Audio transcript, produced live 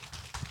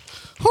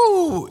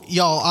Whew,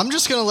 y'all, I'm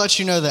just going to let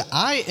you know that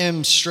I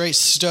am straight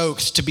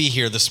stoked to be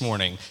here this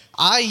morning.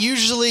 I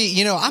usually,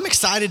 I'm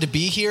excited to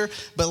be here,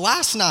 but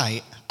last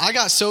night, I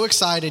got so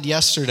excited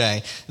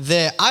yesterday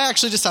that I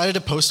actually decided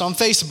to post on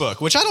Facebook,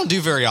 which I don't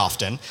do very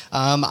often.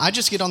 I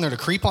just get on there to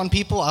creep on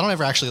people. I don't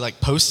ever actually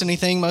post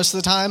anything most of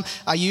the time.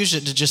 I use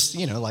it to just,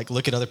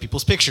 look at other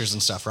people's pictures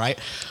and stuff, right?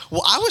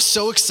 Well, I was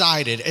so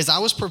excited as I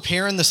was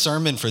preparing the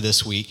sermon for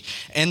this week,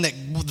 and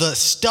the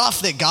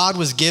stuff that God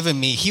was giving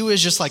me, he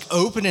was just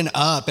opening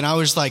up, and I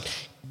was like,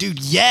 dude,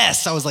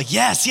 yes. I was like,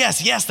 yes,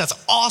 that's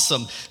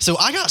awesome. So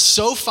I got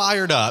so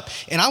fired up,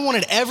 and I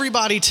wanted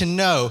everybody to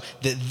know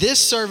that this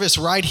service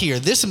right here,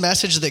 this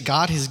message that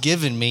God has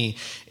given me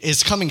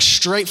is coming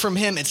straight from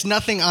him. It's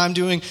nothing I'm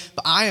doing,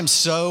 but I am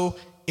so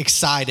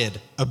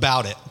excited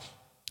about it.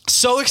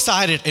 So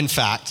excited, in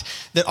fact,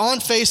 that on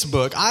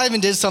Facebook, I even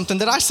did something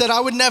that I said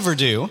I would never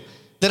do,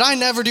 that I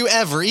never do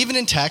ever, even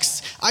in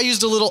texts. I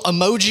used a little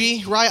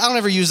emoji, right? I don't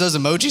ever use those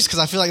emojis because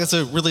I feel like that's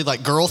a really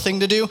girl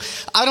thing to do.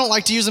 I don't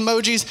like to use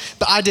emojis,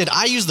 but I did.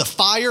 I used the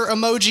fire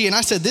emoji, and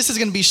I said, this is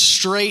going to be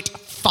straight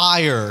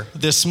fire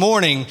this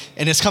morning,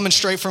 and it's coming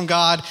straight from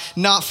God,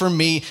 not from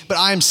me. But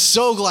I am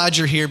so glad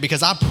you're here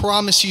because I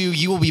promise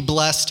you will be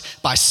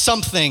blessed by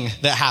something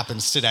that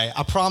happens today.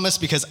 I promise,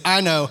 because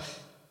I know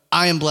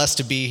I am blessed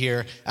to be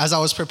here. As I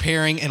was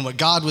preparing and what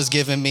God was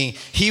giving me,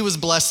 he was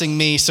blessing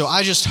me. So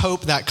I just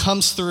hope that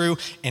comes through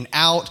and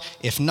out.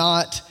 If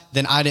not,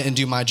 then I didn't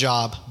do my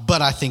job,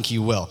 but I think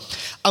you will.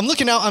 I'm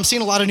looking out, I'm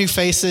seeing a lot of new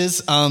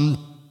faces.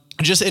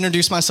 Just to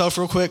introduce myself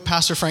real quick,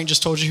 Pastor Frank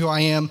just told you who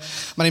I am.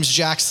 My name's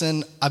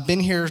Jackson. I've been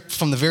here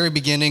from the very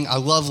beginning. I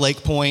love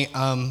Lake Point.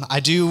 I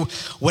do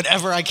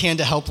whatever I can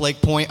to help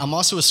Lake Point. I'm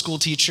also a school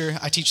teacher.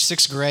 I teach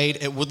 6th grade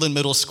at Woodland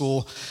Middle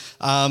School.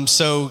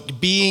 So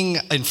being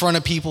in front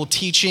of people,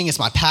 teaching is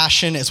my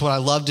passion. It's what I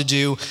love to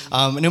do.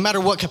 No matter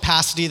what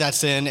capacity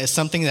that's in, it's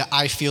something that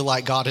I feel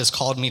like God has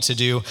called me to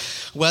do.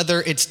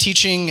 Whether it's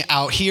teaching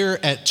out here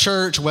at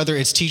church, whether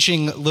it's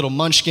teaching little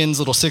munchkins,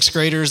 little 6th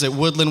graders at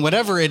Woodland,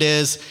 whatever it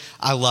is,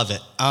 I love it.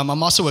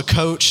 I'm also a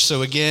coach.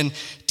 So again,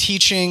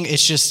 teaching,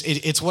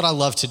 it's what I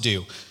love to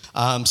do.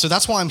 So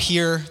that's why I'm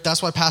here.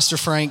 That's why Pastor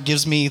Frank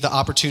gives me the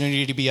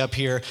opportunity to be up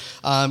here,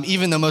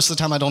 even though most of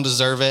the time I don't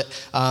deserve it.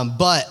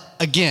 But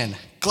again,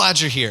 glad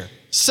you're here.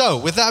 So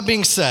with that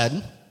being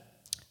said,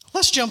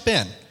 let's jump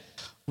in.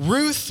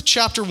 Ruth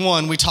chapter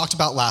 1, we talked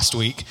about last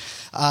week.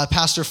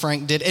 Pastor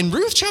Frank did. And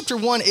Ruth chapter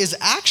 1 is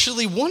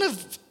actually one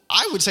of,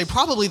 I would say,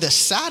 probably the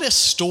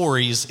saddest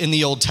stories in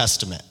the Old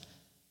Testament.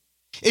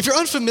 If you're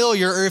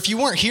unfamiliar, or if you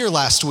weren't here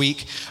last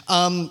week,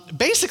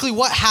 basically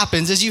what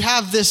happens is you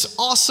have this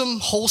awesome,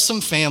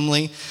 wholesome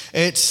family.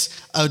 It's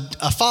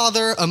a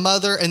father, a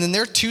mother, and then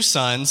their 2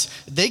 sons.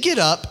 They get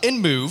up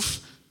and move.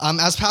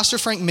 As Pastor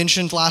Frank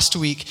mentioned last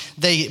week,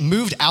 they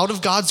moved out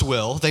of God's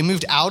will. They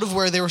moved out of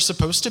where they were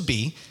supposed to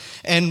be.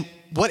 And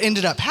what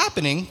ended up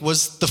happening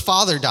was the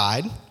father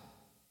died.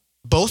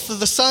 Both of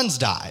the sons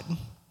died,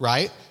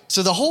 right?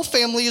 So the whole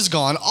family is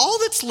gone. All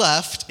that's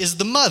left is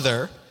the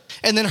mother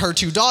and then her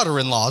 2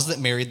 daughter-in-laws that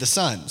married the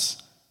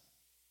sons.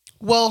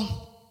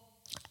 Well,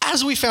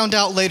 as we found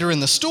out later in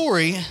the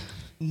story,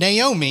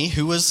 Naomi,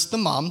 who was the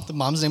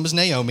mom's name was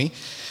Naomi,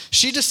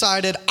 she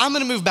decided, I'm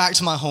going to move back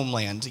to my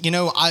homeland.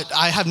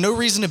 I have no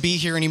reason to be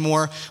here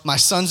anymore. My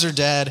sons are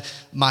dead.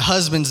 My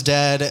husband's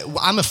dead.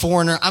 I'm a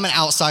foreigner. I'm an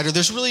outsider.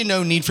 There's really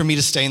no need for me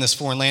to stay in this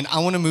foreign land. I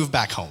want to move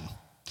back home.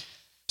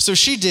 So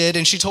she did,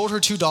 and she told her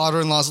 2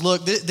 daughter-in-laws,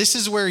 look, this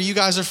is where you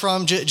guys are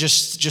from.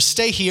 Just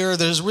stay here.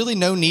 There's really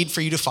no need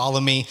for you to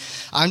follow me.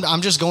 I'm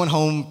just going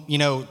home,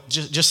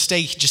 just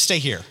stay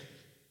here.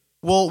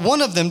 Well,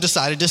 one of them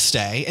decided to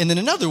stay, and then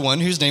another one,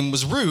 whose name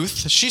was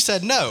Ruth, she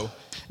said, no,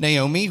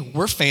 Naomi,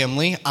 we're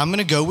family. I'm going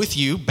to go with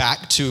you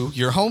back to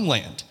your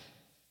homeland.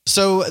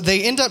 So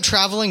they end up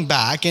traveling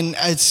back, and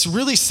it's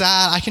really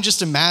sad. I can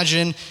just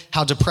imagine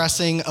how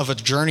depressing of a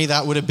journey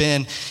that would have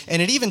been.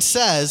 And it even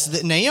says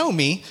that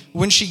Naomi,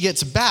 when she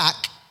gets back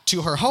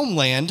to her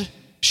homeland,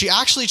 she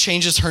actually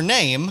changes her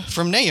name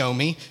from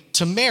Naomi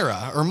to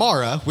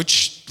Mara,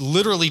 which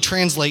literally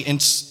translates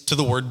into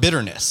the word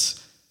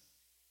bitterness.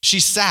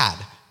 She's sad.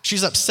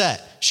 She's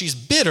upset. She's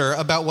bitter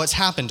about what's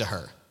happened to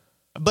her.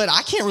 But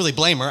I can't really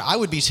blame her. I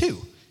would be too.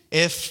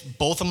 If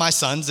both of my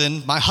sons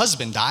and my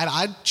husband died,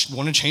 I'd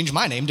want to change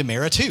my name to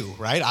Mara too,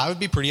 right? I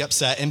would be pretty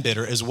upset and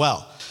bitter as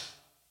well.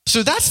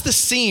 So that's the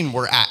scene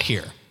we're at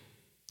here.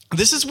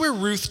 This is where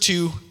Ruth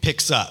 2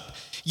 picks up.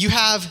 You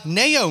have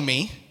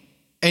Naomi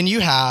and you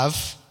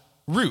have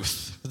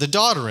Ruth, the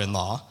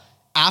daughter-in-law.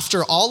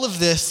 After all of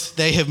this,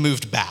 they have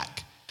moved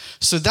back.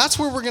 So that's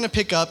where we're going to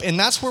pick up, and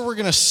that's where we're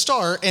going to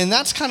start, and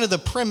that's kind of the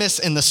premise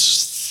and the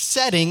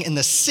setting and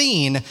the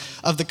scene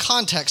of the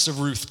context of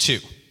Ruth 2.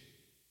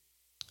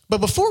 But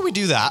before we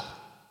do that,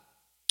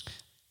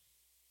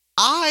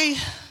 trying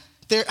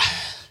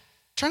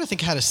to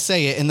think how to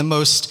say it in the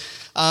most,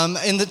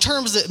 in the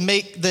terms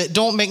that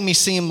don't make me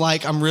seem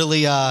like I'm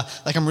really a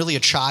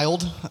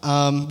child,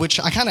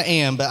 which I kind of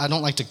am, but I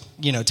don't like to,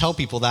 tell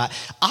people that.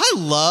 I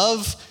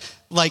love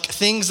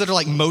things that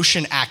are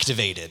motion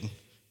activated,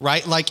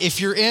 right? Like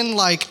if you're in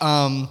like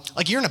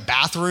you're in a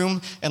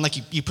bathroom and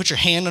like you put your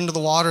hand under the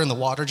water and the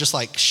water just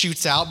like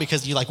shoots out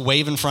because you like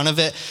wave in front of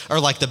it, or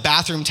like the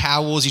bathroom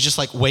towels, you just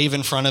like wave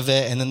in front of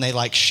it and then they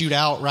like shoot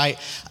out, right?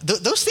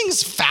 Those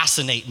things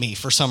fascinate me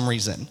for some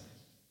reason.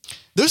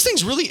 Those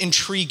things really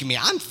intrigue me.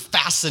 I'm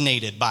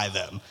fascinated by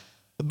them.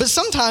 But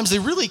sometimes they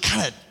really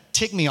kind of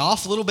tick me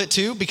off a little bit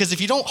too, because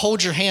if you don't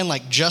hold your hand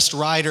like just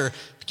right, or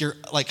you're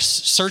like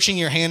searching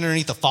your hand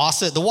underneath the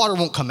faucet, the water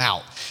won't come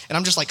out. And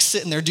I'm just like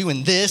sitting there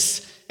doing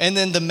this. And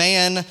then the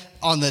man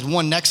on the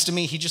one next to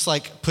me, he just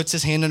like puts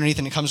his hand underneath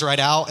and it comes right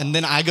out. And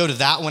then I go to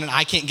that one and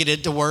I can't get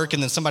it to work.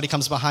 And then somebody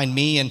comes behind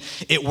me and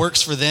it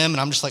works for them.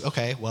 And I'm just like,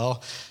 okay,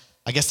 well,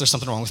 I guess there's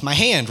something wrong with my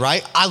hand,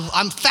 right?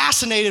 I'm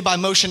fascinated by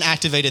motion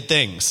activated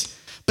things,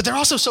 but they're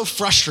also so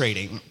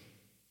frustrating.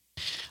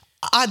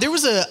 I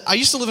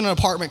used to live in an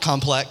apartment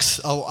complex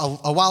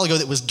a while ago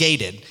that was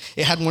gated.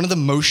 It had one of the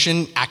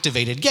motion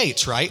activated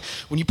gates, right?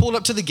 When you pulled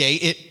up to the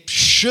gate, it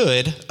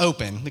should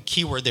open. The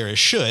key word there is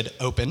should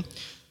open.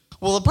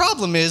 Well, the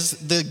problem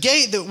is the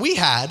gate that we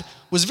had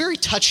was very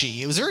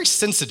touchy. It was very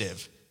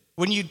sensitive.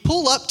 When you'd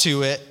pull up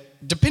to it,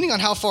 depending on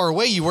how far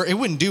away you were, it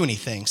wouldn't do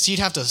anything. So you'd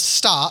have to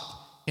stop.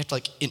 You have to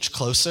like inch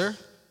closer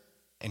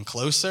and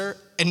closer,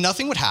 and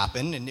nothing would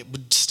happen, and it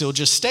would still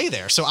just stay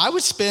there. So I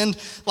would spend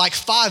like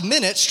 5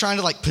 minutes trying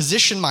to like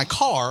position my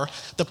car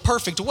the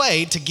perfect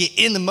way to get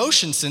in the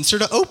motion sensor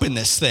to open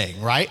this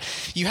thing, right?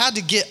 You had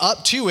to get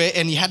up to it,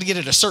 and you had to get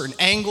at a certain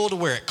angle to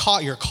where it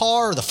caught your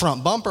car or the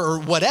front bumper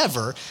or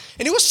whatever,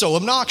 and it was so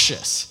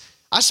obnoxious.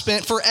 I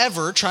spent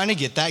forever trying to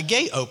get that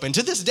gate open.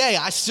 To this day,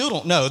 I still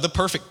don't know the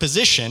perfect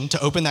position to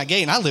open that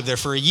gate, and I lived there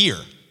for a year,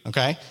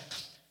 okay?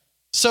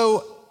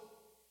 So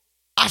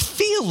I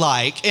feel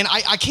like, and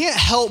I can't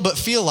help but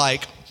feel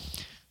like,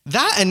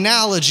 that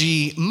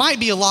analogy might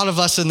be a lot of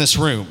us in this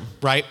room,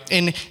 right?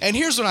 And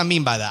here's what I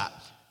mean by that.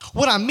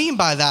 What I mean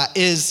by that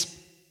is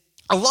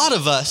a lot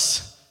of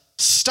us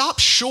stop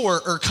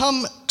short or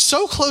come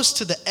so close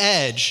to the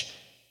edge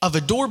of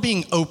a door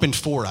being opened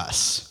for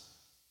us.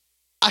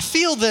 I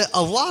feel that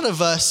a lot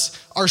of us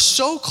are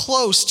so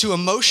close to a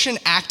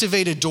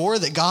motion-activated door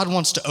that God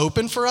wants to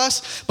open for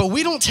us, but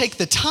we don't take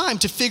the time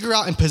to figure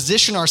out and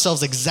position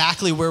ourselves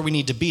exactly where we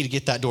need to be to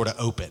get that door to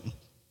open.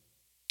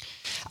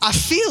 I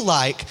feel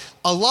like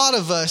a lot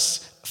of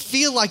us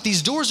feel like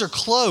these doors are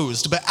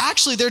closed, but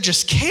actually they're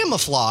just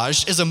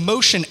camouflaged as a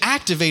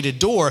motion-activated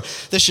door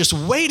that's just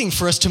waiting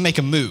for us to make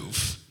a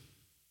move.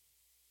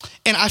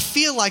 And I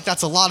feel like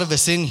that's a lot of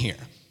us in here.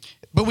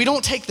 But we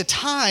don't take the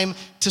time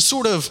to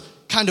sort of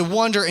kind of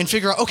wonder and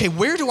figure out, okay,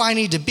 where do I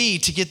need to be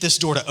to get this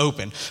door to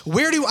open?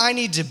 Where do I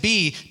need to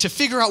be to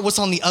figure out what's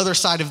on the other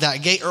side of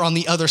that gate or on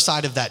the other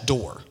side of that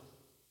door?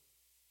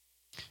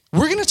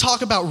 We're going to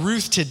talk about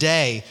Ruth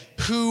today,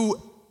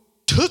 who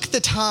took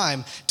the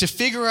time to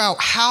figure out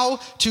how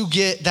to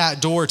get that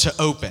door to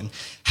open,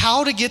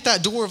 how to get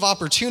that door of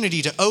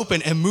opportunity to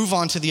open and move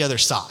on to the other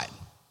side.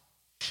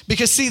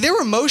 Because see, there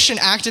were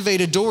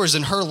motion-activated doors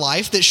in her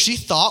life that she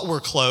thought were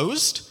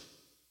closed,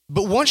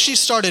 but once she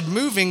started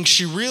moving,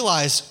 she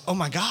realized, oh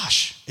my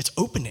gosh, it's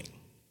opening.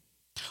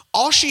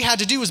 All she had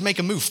to do was make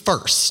a move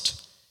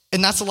first.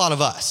 And that's a lot of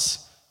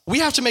us. We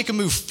have to make a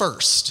move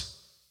first,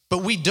 but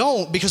we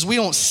don't because we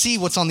don't see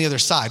what's on the other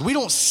side. We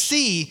don't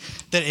see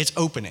that it's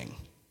opening.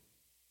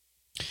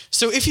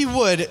 So if you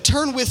would,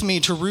 turn with me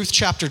to Ruth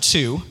chapter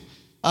 2,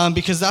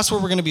 because that's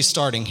where we're going to be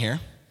starting here.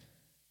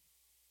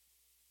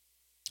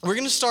 We're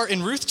going to start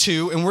in Ruth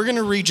 2, and we're going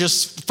to read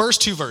just the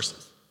first 2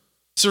 verses.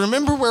 So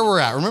remember where we're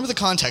at. Remember the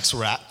context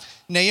we're at.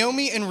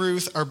 Naomi and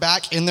Ruth are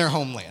back in their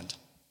homeland.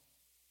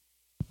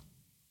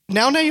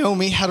 Now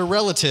Naomi had a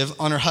relative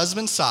on her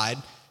husband's side,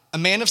 a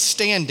man of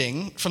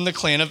standing from the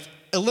clan of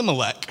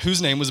Elimelech,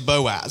 whose name was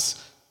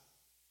Boaz.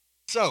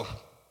 So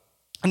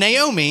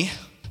Naomi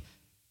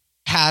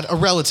had a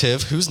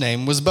relative whose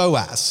name was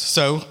Boaz.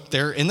 So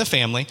they're in the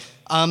family.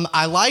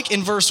 I like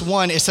in verse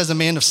 1, it says a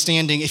man of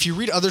standing. If you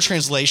read other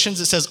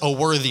translations, it says a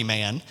worthy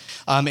man.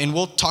 And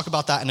we'll talk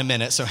about that in a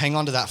minute, so hang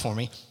on to that for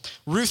me.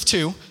 Ruth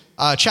 2,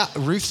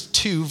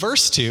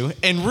 verse 2,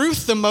 and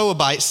Ruth the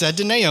Moabite said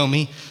to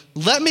Naomi,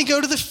 "Let me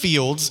go to the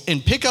fields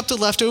and pick up the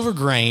leftover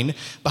grain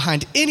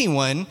behind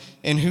anyone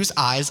in whose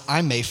eyes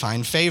I may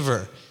find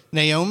favor."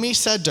 Naomi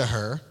said to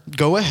her,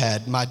 "Go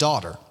ahead, my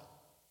daughter."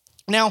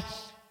 Now,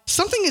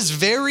 something is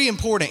very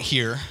important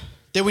here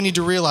that we need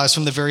to realize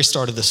from the very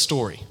start of this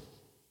story.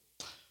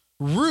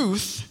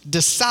 Ruth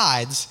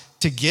decides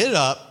to get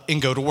up and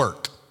go to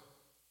work.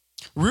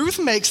 Ruth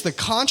makes the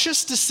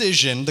conscious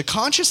decision, the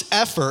conscious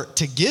effort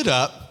to get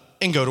up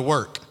and go to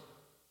work.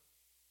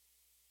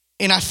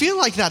 And I feel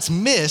like that's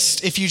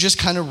missed if you just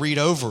kind of read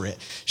over it.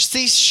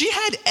 See, she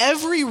had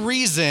every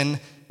reason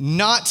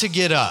not to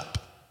get up.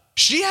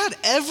 She had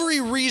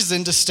every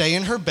reason to stay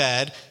in her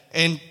bed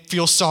and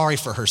feel sorry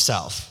for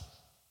herself.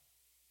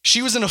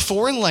 She was in a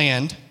foreign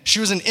land. She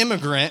was an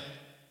immigrant.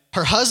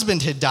 Her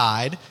husband had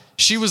died.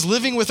 She was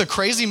living with a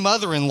crazy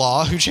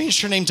mother-in-law who changed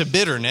her name to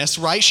Bitterness,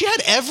 right? She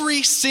had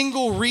every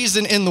single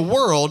reason in the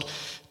world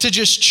to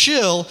just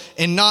chill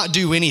and not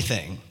do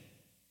anything.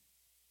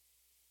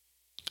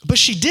 But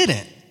she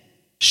didn't.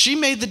 She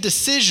made the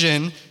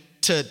decision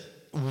to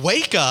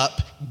wake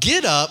up,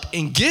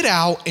 and get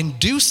out and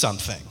do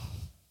something.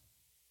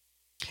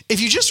 If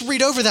you just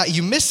read over that,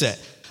 you miss it.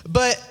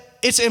 But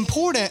it's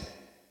important,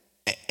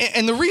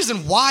 and the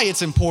reason why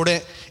it's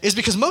important is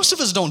because most of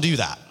us don't do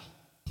that.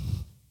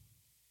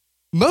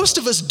 Most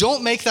of us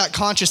don't make that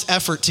conscious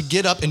effort to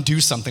get up and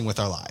do something with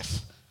our life.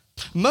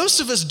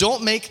 Most of us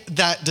don't make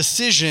that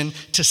decision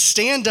to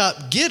stand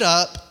up, get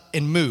up,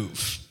 and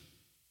move.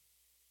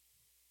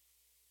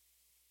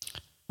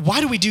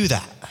 Why do we do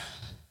that?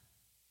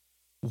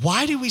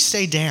 Why do we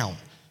stay down?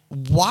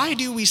 Why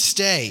do we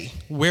stay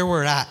where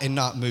we're at and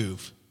not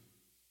move?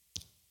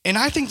 And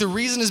I think the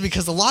reason is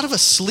because a lot of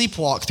us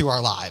sleepwalk through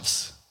our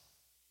lives.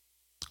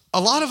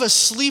 A lot of us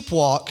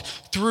sleepwalk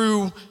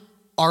through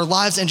our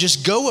lives and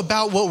just go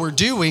about what we're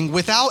doing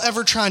without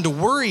ever trying to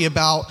worry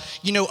about,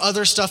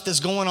 other stuff that's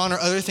going on or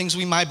other things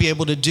we might be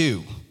able to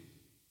do.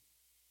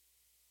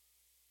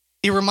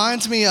 It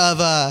reminds me of,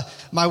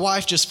 my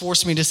wife just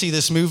forced me to see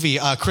this movie,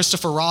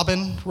 Christopher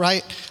Robin,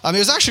 right? It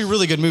was actually a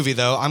really good movie,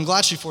 though. I'm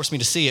glad she forced me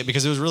to see it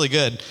because it was really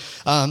good.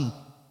 And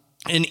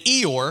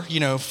Eeyore,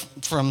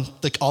 from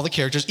all the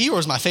characters, Eeyore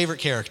is my favorite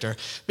character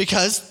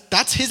because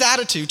that's his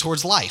attitude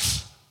towards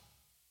life.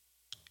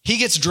 He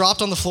gets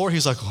dropped on the floor.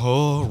 He's like,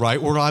 oh,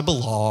 right where I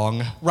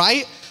belong,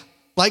 right?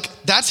 Like,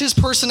 that's his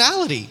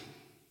personality.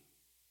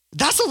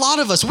 That's a lot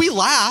of us. We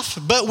laugh,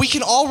 but we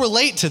can all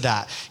relate to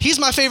that. He's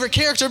my favorite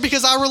character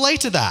because I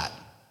relate to that.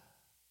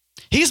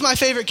 He's my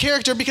favorite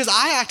character because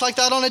I act like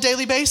that on a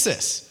daily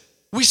basis.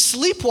 We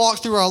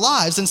sleepwalk through our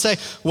lives and say,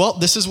 well,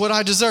 this is what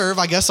I deserve.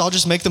 I guess I'll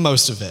just make the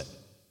most of it.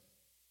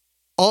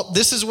 Oh,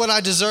 this is what I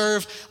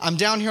deserve. I'm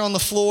down here on the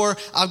floor.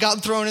 I've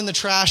gotten thrown in the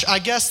trash. I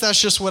guess that's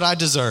just what I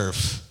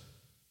deserve.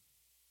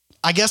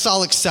 I guess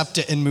I'll accept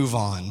it and move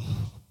on.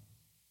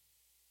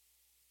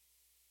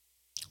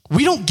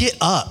 We don't get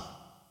up.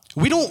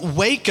 We don't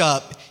wake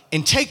up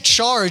and take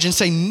charge and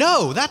say,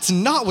 no, that's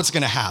not what's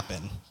going to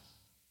happen.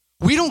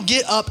 We don't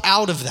get up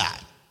out of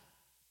that.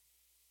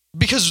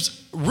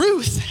 Because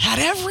Ruth had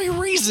every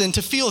reason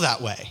to feel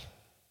that way.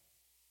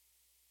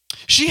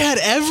 She had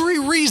every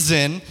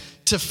reason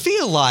to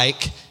feel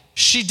like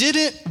she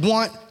didn't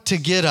want to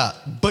get up,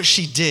 but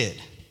she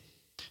did.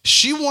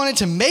 She wanted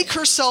to make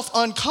herself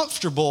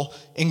uncomfortable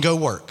and go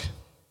work.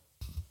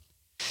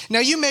 Now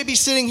you may be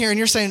sitting here and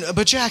you're saying,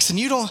 but Jackson,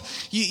 you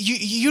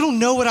don't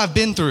know what I've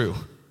been through.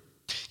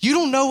 You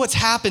don't know what's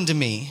happened to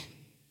me.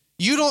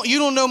 You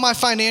don't know my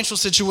financial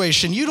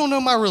situation. You don't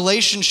know my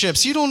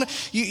relationships. You don't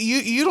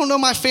know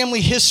my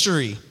family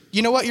history.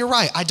 You know what? You're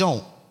right. I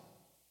don't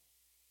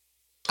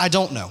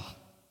know.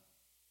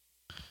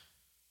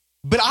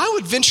 But I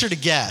would venture to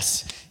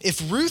guess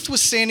if Ruth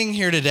was standing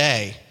here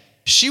today,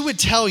 she would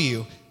tell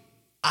you,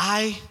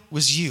 I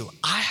was you.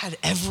 I had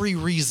every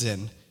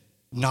reason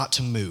not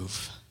to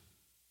move,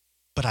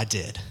 but I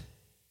did.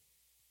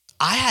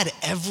 I had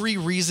every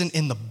reason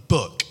in the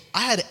book.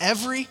 I had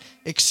every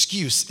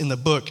excuse in the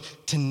book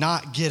to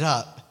not get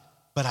up,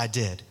 but I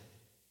did.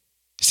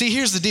 See,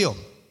 here's the deal.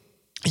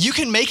 You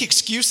can make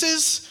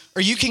excuses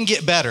or you can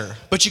get better,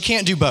 but you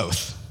can't do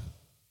both.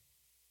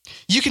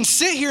 You can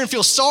sit here and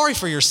feel sorry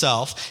for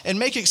yourself and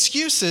make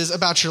excuses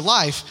about your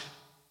life,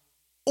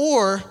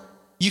 or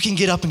you can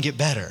get up and get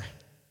better,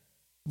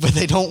 but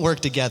they don't work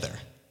together.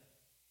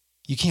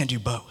 You can't do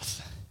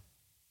both.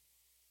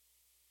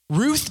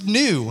 Ruth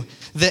knew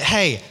that,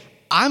 hey,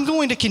 I'm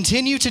going to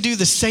continue to do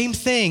the same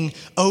thing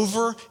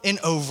over and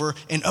over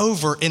and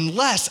over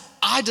unless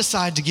I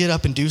decide to get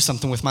up and do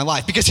something with my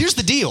life. Because here's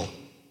the deal.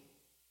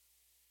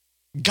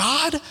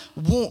 God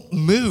won't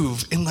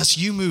move unless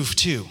you move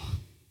too.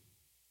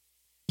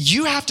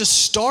 You have to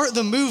start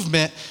the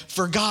movement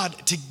for God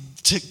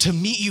to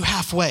meet you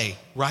halfway,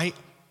 right?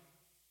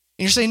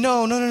 And you're saying,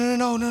 no,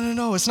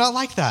 it's not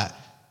like that.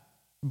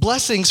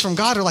 Blessings from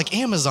God are like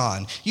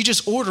Amazon. You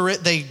just order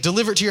it, they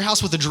deliver it to your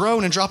house with a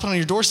drone and drop it on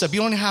your doorstep. You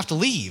don't even have to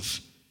leave.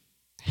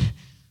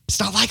 It's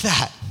not like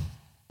that.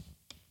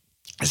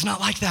 It's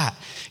not like that.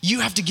 You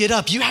have to get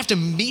up. You have to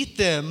meet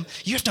them.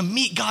 You have to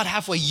meet God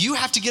halfway. You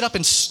have to get up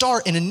and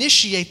start and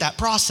initiate that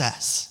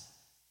process.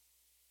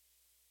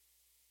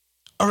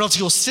 Or else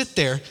you'll sit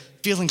there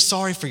feeling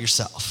sorry for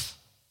yourself.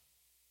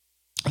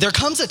 There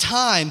comes a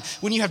time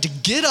when you have to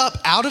get up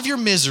out of your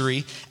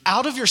misery,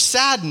 out of your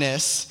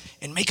sadness,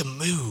 and make a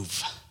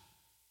move.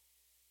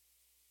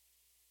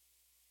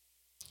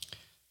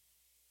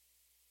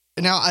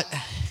 Now,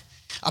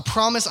 I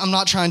promise I'm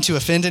not trying to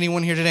offend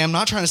anyone here today. I'm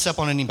not trying to step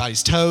on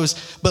anybody's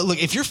toes. But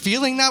look, if you're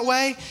feeling that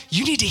way,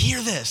 you need to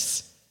hear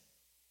this.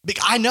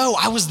 I know,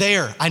 I was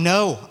there. I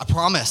know, I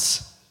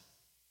promise.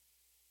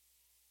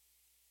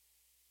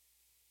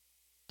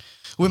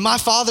 When my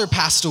father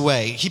passed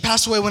away, he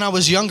passed away when I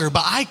was younger,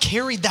 but I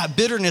carried that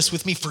bitterness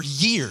with me for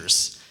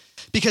years.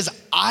 Because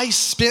I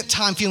spent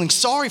time feeling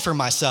sorry for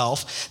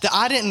myself that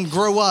I didn't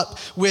grow up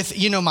with,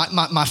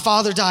 my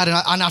father died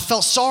and I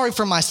felt sorry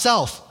for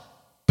myself.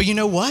 But you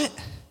know what?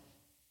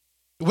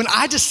 When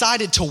I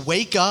decided to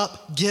wake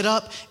up, get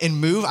up, and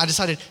move, I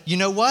decided, you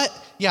know what?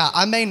 Yeah,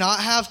 I may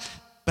not have,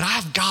 but I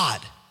have God.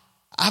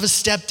 I have a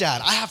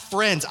stepdad. I have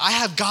friends. I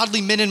have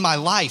godly men in my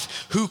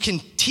life who can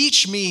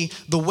teach me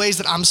the ways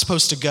that I'm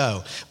supposed to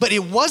go. But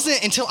it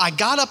wasn't until I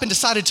got up and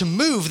decided to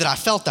move that I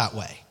felt that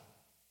way.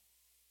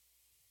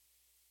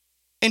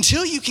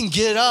 Until you can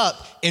get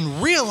up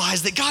and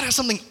realize that God has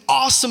something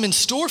awesome in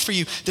store for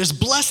you, there's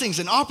blessings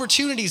and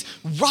opportunities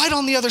right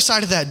on the other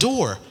side of that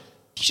door.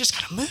 You just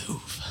gotta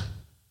move.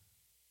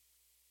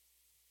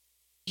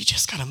 You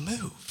just gotta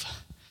move.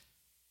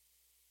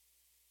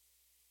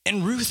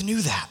 And Ruth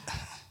knew that.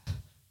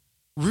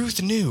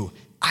 Ruth knew,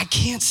 I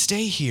can't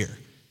stay here.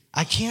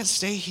 I can't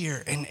stay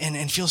here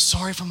and feel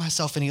sorry for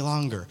myself any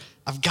longer.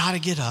 I've gotta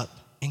get up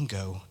and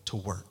go to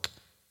work.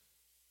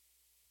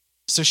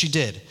 So she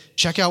did.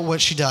 Check out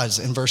what she does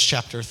in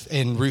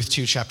Ruth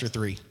 2, chapter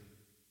 3.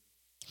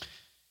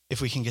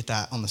 If we can get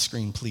that on the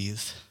screen,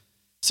 please.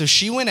 So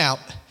she went out,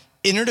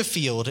 entered a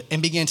field,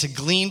 and began to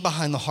glean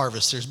behind the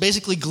harvesters.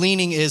 Basically,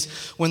 gleaning is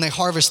when they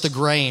harvest the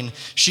grain,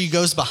 she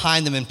goes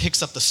behind them and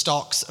picks up the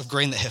stalks of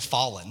grain that have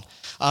fallen.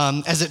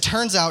 As it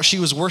turns out, she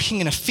was working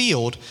in a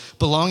field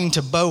belonging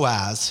to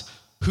Boaz,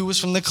 who was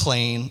from the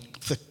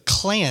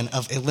clan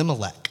of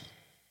Elimelech.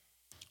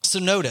 So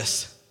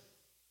notice,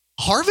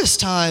 harvest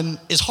time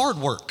is hard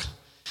work.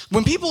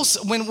 When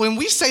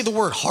we say the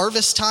word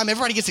harvest time,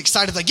 everybody gets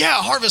excited, like,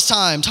 yeah, harvest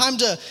time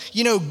to,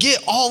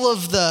 get all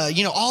of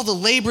the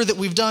labor that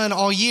we've done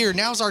all year.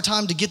 Now's our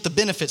time to get the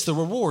benefits, the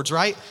rewards,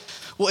 right?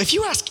 Well, if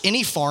you ask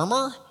any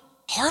farmer,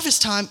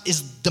 harvest time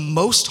is the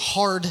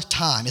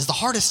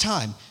hardest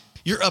time.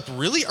 You're up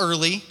really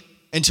early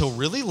until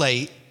really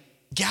late,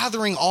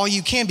 gathering all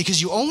you can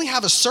because you only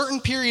have a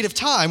certain period of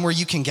time where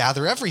you can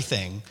gather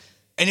everything.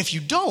 And if you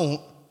don't,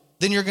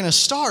 then you're gonna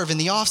starve in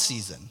the off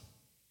season.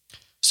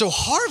 So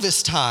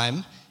harvest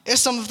time is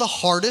some of the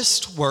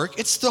hardest work.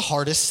 It's the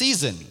hardest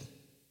season,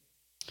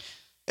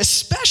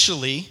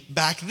 especially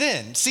back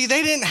then. See,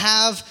 they didn't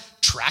have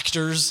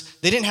tractors.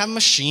 They didn't have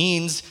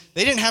machines.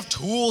 They didn't have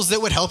tools that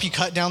would help you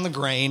cut down the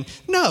grain.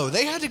 No,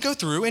 they had to go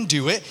through and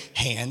do it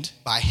hand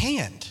by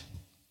hand.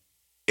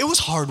 It was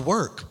hard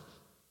work.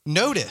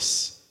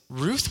 Notice,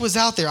 Ruth was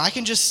out there. I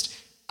can just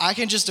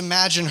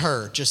imagine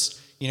her just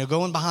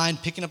going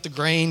behind, picking up the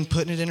grain,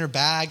 putting it in her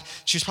bag.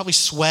 She was probably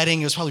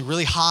sweating. It was probably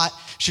really hot.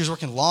 She was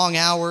working long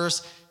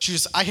hours.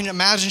 I can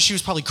imagine she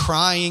was probably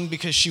crying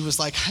because she was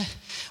like,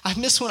 I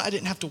miss when I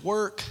didn't have to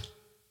work.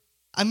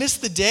 I miss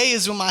the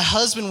days when my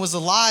husband was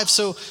alive,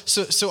 so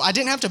I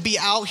didn't have to be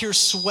out here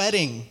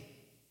sweating.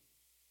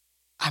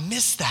 I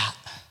miss that.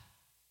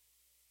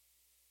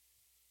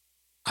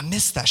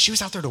 She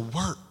was out there to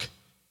work.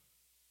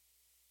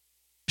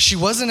 She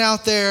wasn't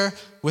out there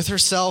with her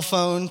cell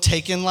phone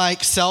taking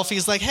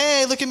selfies like,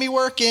 hey, look at me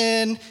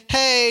working.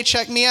 Hey,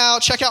 check me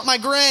out. Check out my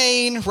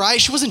grain, right?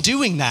 She wasn't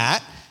doing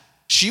that.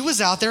 She was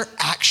out there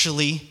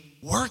actually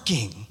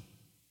working.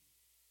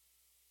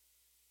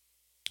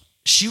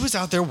 She was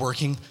out there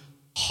working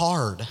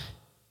hard.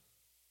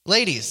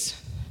 Ladies,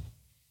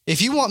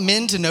 if you want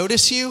men to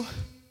notice you,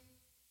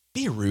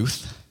 be a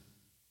Ruth.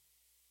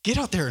 Get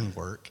out there and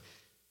work.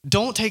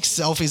 Don't take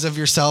selfies of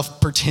yourself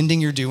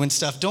pretending you're doing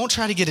stuff. Don't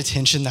try to get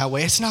attention that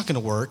way. It's not going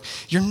to work.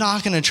 You're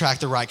not going to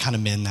attract the right kind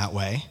of men that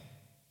way.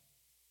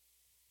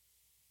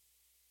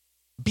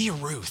 Be a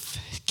Ruth.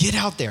 Get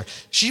out there.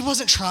 She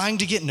wasn't trying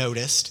to get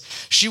noticed.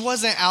 She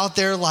wasn't out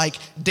there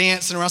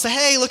dancing around, saying,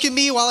 hey, look at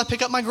me while I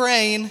pick up my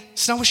grain.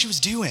 It's not what she was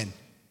doing.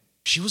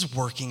 She was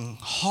working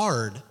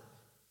hard.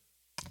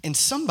 And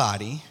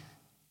somebody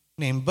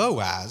named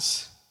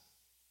Boaz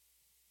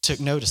took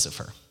notice of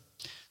her.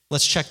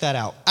 Let's check that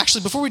out.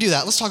 Actually, before we do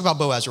that, let's talk about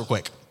Boaz real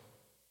quick.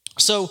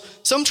 So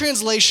some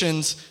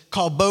translations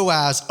call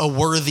Boaz a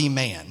worthy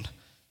man.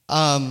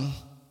 And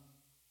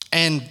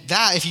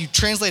that, if you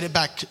translate it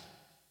back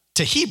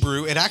to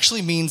Hebrew, it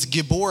actually means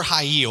Gibor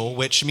Hayil,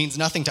 which means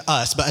nothing to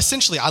us. But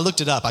essentially, I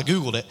looked it up. I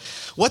Googled it.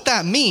 What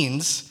that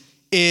means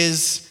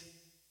is,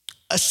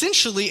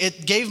 essentially,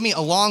 it gave me a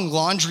long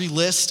laundry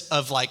list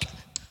of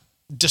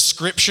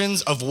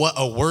descriptions of what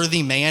a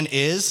worthy man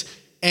is.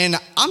 And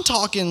I'm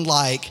talking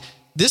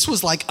this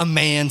was a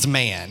man's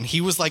man.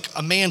 He was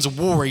a man's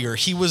warrior.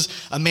 He was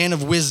a man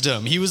of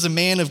wisdom. He was a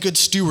man of good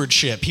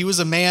stewardship. He was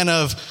a man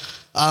of,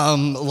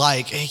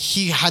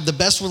 he had the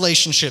best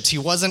relationships. He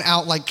wasn't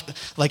out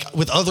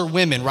with other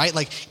women, right?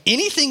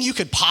 Anything you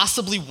could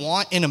possibly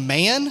want in a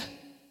man,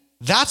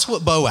 that's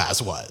what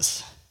Boaz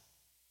was.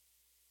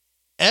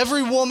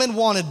 Every woman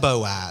wanted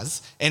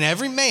Boaz, and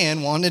every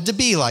man wanted to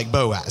be like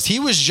Boaz. He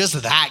was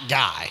just that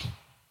guy,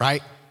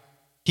 right?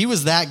 He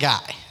was that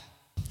guy.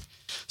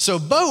 So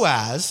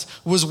Boaz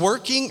was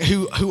working,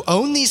 who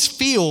owned these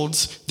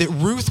fields that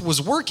Ruth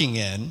was working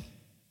in.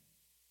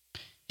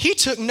 He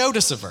took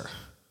notice of her.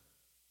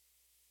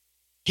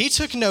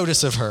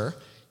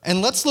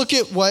 And let's look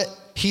at what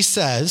he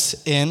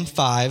says in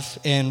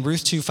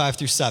Ruth 2, 5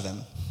 through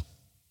 7.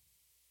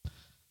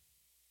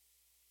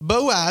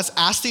 Boaz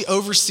asked the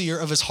overseer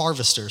of his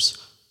harvesters,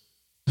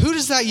 who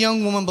does that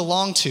young woman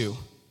belong to?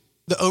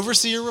 The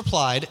overseer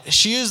replied,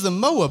 she is the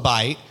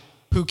Moabite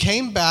who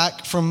came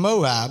back from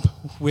Moab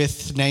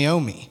with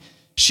Naomi.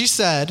 She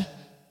said,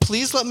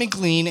 please let me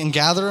glean and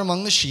gather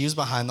among the sheaves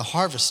behind the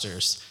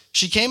harvesters?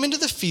 She came into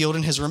the field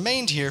and has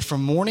remained here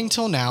from morning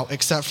till now,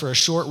 except for a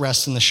short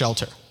rest in the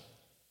shelter.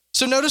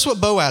 So notice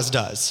what Boaz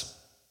does.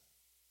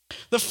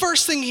 The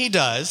first thing he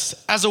does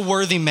as a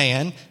worthy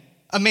man,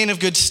 a man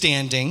of good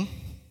standing,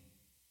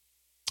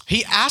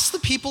 he asks the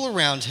people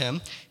around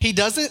him. He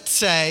doesn't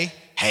say,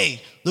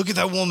 hey, look at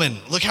that woman.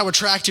 Look how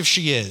attractive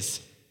she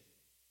is.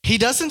 He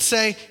doesn't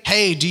say,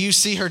 hey, do you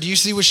see her? Do you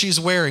see what she's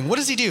wearing? What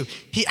does he do?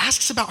 He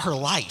asks about her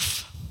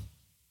life.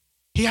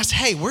 He asks,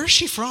 hey, where is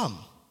she from?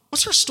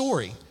 What's her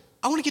story?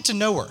 I want to get to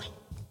know her.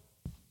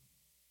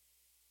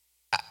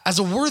 As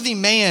a worthy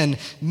men,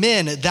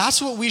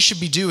 that's what we should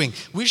be doing.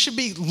 We should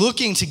be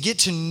looking to get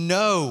to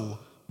know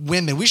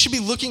women. We should be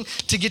looking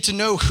to get to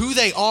know who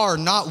they are,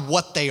 not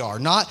what they are,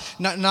 not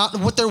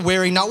what they're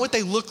wearing, not what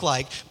they look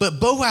like. But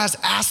Boaz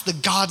asked the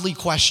godly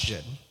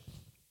question.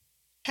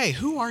 Hey,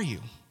 who are you?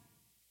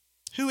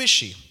 Who is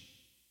she?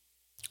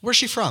 Where's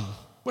she from?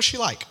 What's she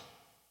like?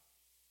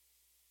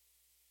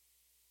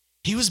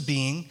 He was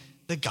being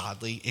the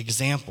godly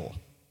example.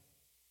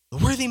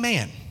 The worthy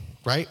man,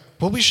 right?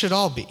 What we should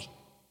all be.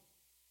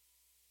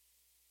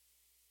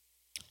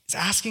 He's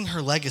asking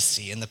her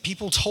legacy, and the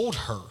people told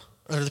him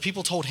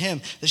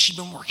that she'd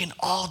been working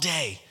all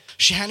day.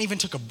 She hadn't even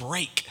took a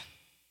break.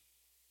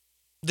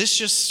 This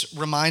just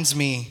reminds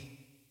me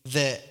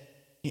that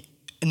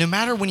no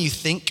matter when you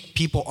think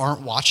people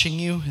aren't watching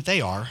you,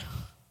 they are.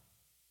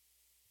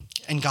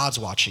 And God's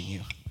watching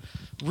you.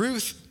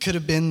 Ruth could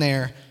have been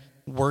there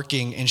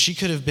working, and she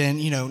could have been,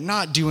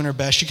 not doing her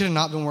best. She could have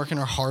not been working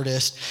her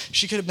hardest.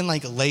 She could have been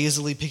like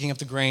lazily picking up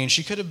the grain.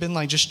 She could have been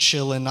like just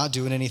chilling, not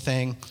doing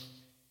anything.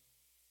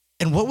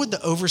 And what would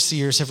the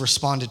overseers have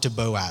responded to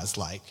Boaz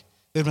like?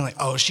 They'd been like,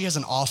 oh, she has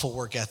an awful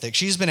work ethic.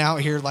 She's been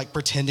out here like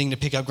pretending to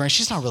pick up grain.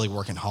 She's not really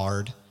working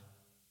hard,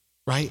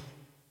 right?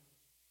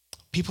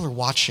 People are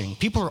watching.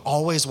 People are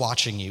always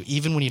watching you,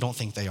 even when you don't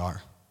think they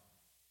are.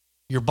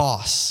 Your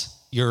boss,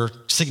 your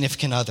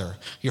significant other,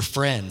 your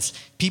friends,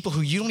 people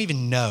who you don't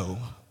even know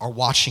are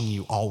watching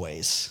you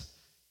always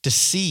to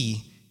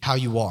see how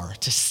you are,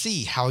 to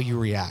see how you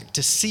react,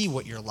 to see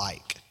what you're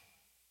like.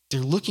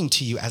 They're looking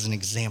to you as an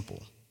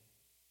example.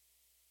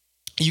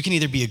 You can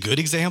either be a good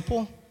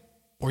example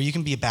or you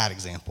can be a bad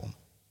example.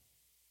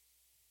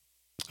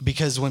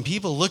 Because when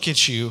people look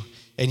at you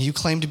and you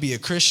claim to be a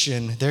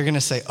Christian, they're going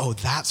to say, oh,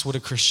 that's what a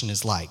Christian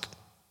is like.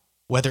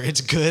 Whether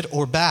it's good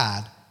or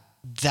bad,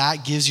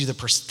 that gives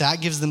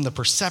them the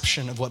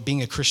perception of what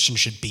being a Christian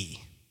should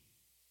be.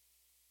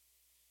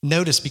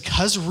 Notice,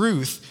 because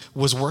Ruth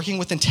was working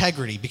with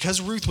integrity, because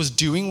Ruth was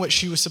doing what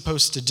she was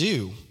supposed to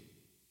do,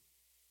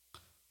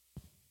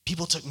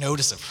 people took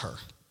notice of her.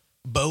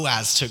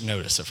 Boaz took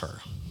notice of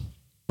her,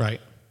 right?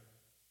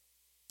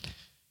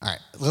 All right,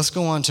 let's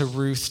go on to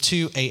Ruth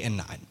 2, 8, and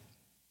 9.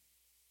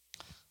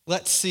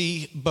 Let's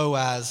see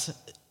Boaz's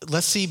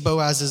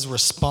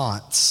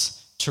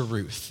response to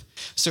Ruth.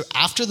 So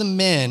after the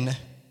men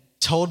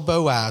told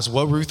Boaz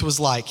what Ruth was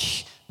like,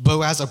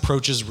 Boaz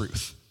approaches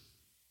Ruth.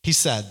 He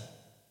said,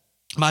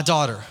 my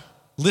daughter,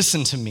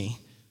 listen to me.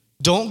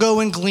 Don't go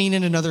and glean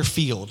in another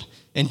field,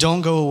 and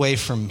don't go away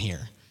from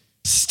here.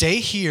 Stay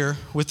here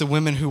with the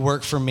women who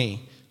work for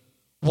me.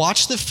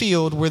 Watch the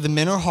field where the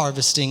men are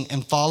harvesting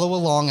and follow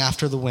along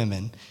after the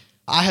women.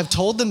 I have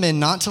told the men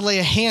not to lay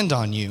a hand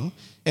on you,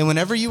 and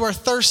whenever you are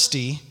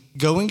thirsty,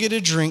 go and get a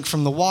drink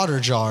from the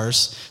water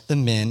jars the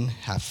men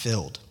have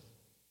filled.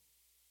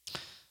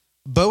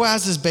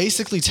 Boaz is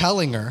basically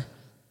telling her,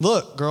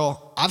 look,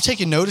 girl, I've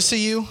taken notice of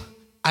you.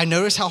 I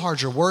notice how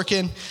hard you're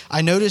working.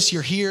 I notice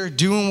you're here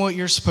doing what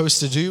you're supposed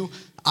to do.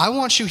 I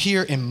want you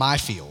here in my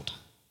field.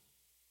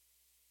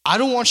 I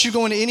don't want you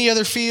going to any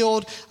other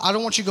field. I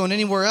don't want you going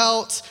anywhere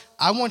else.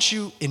 I want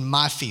you in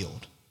my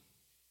field.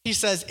 He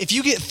says, if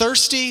you get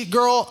thirsty,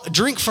 girl,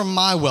 drink from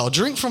my well.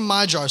 Drink from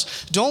my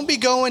jars. Don't be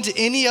going to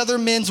any other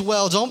men's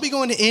well. Don't be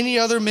going to any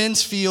other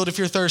men's field if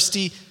you're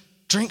thirsty.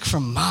 Drink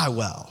from my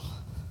well.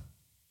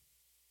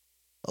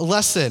 A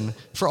lesson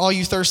for all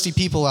you thirsty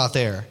people out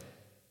there.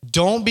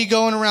 Don't be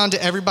going around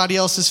to everybody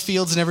else's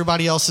fields and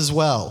everybody else's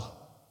well.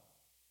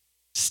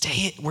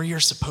 Stay where you're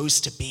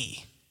supposed to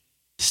be.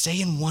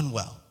 Stay in one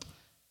well.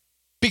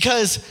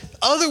 Because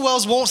other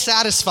wells won't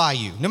satisfy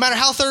you. No matter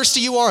how thirsty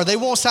you are, they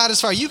won't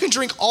satisfy you. You can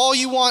drink all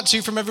you want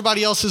to from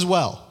everybody else's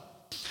well.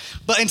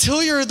 But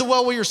until you're at the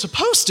well where you're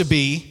supposed to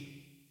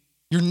be,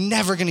 you're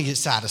never going to get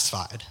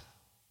satisfied.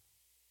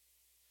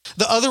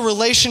 The other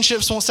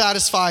relationships won't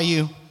satisfy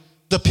you.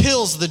 The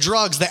pills, the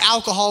drugs, the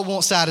alcohol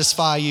won't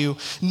satisfy you.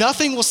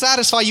 Nothing will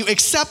satisfy you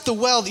except the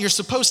well that you're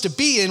supposed to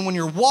be in when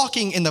you're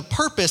walking in the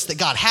purpose that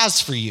God has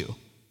for you.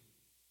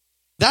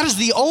 That is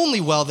the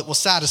only well that will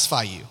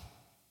satisfy you.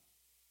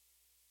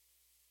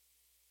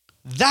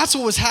 That's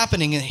what was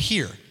happening in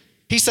here.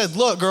 He said,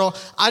 look, girl,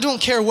 I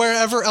don't care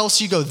wherever else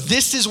you go.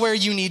 This is where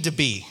you need to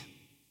be.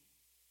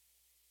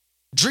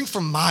 Drink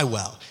from my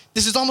well.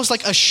 This is almost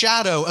like a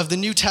shadow of the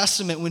New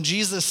Testament when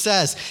Jesus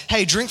says,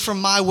 hey, drink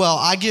from my well.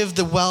 I give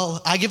the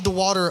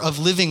water of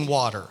living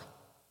water.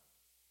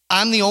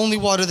 I'm the only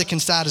water that can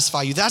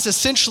satisfy you. That's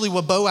essentially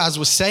what Boaz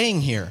was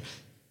saying here.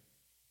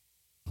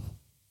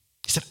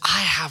 He said, I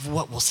have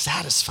what will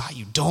satisfy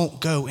you. Don't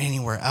go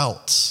anywhere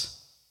else.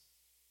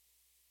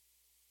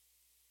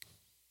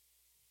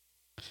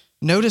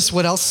 Notice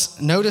what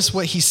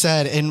he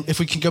said, and if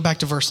we can go back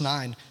to verse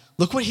 9,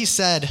 look what he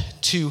said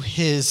to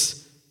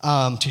his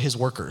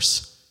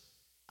workers.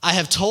 I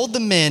have told the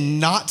men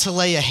not to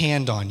lay a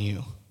hand on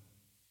you.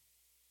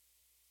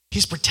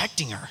 He's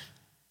protecting her.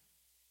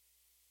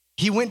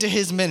 He went to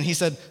his men and he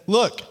said,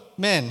 look,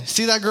 men,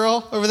 see that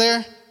girl over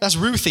there? That's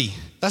Ruthie.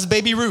 That's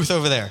baby Ruth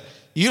over there.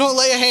 You don't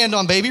lay a hand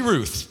on baby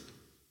Ruth.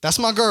 That's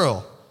my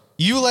girl.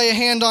 You lay a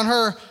hand on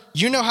her,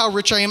 you know how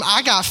rich I am.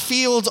 I got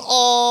fields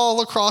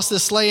all across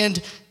this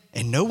land,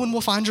 and no one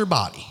will find your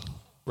body,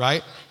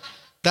 right?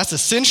 That's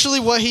essentially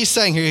what he's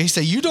saying here. He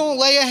said, you don't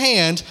lay a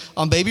hand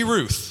on baby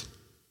Ruth.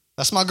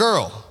 That's my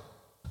girl.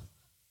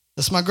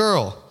 That's my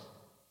girl.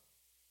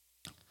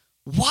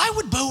 Why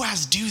would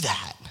Boaz do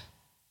that?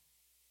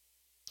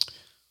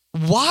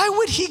 Why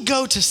would he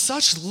go to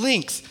such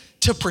lengths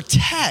to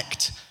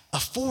protect a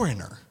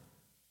foreigner,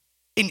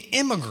 an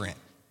immigrant,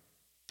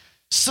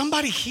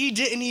 somebody he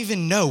didn't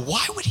even know?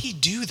 Why would he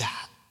do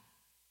that?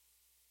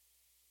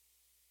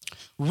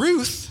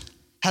 Ruth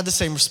had the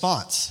same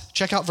response.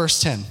 Check out verse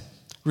 10.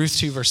 Ruth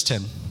 2, verse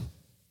 10.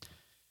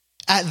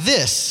 At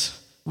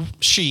this,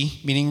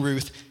 she, meaning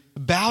Ruth,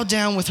 bowed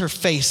down with her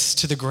face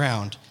to the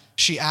ground.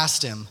 She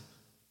asked him,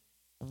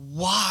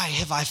 why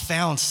have I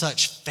found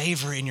such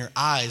favor in your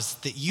eyes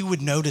that you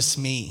would notice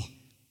me?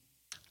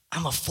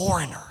 I'm a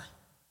foreigner.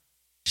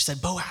 She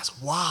said, Boaz,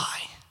 why?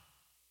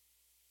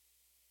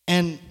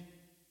 And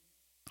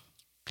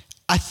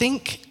I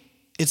think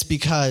it's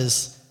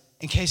because,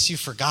 in case you've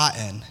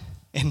forgotten,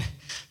 and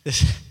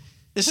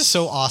this is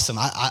so awesome.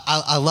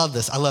 I love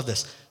this. I love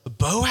this.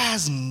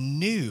 Boaz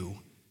knew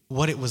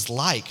what it was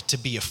like to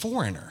be a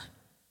foreigner.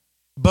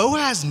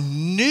 Boaz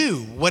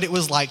knew what it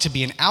was like to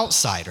be an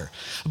outsider.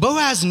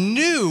 Boaz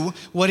knew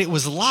what it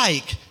was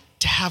like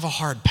to have a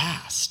hard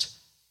past.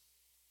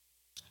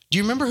 Do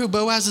you remember who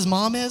Boaz's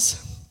mom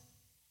is?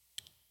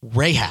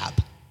 Rahab.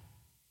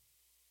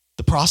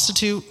 The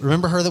prostitute,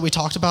 remember her that we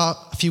talked about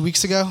a few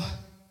weeks ago?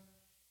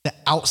 The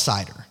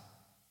outsider.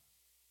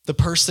 The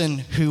person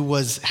who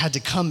had to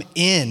come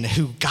in,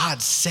 who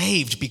God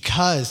saved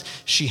because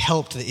she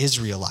helped the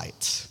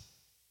Israelites.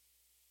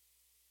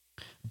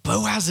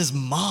 Boaz's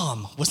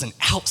mom was an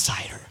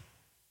outsider.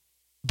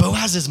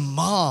 Boaz's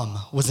mom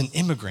was an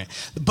immigrant.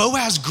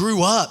 Boaz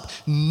grew up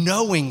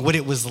knowing what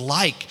it was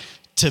like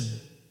to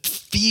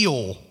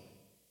feel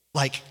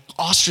like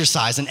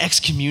ostracized and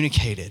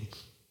excommunicated.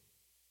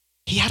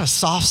 He had a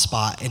soft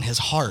spot in his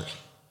heart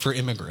for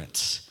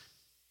immigrants.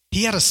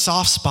 He had a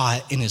soft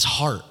spot in his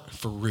heart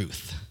for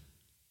Ruth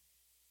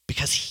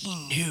because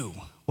he knew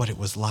what it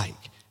was like.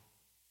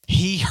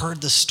 He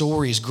heard the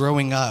stories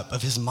growing up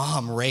of his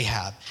mom,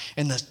 Rahab,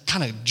 and the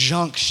kind of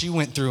junk she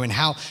went through and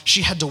how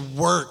she had to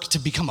work to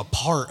become a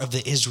part of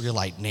the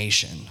Israelite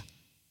nation.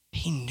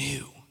 He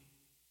knew.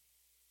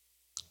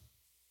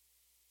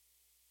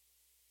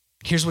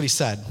 Here's what he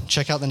said.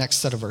 Check out the next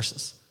set of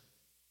verses.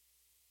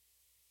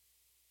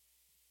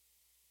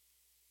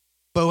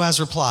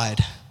 Boaz replied,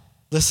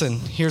 listen,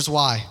 here's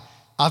why.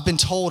 I've been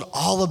told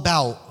all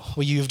about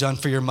what you have done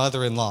for your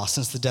mother-in-law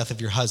since the death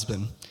of your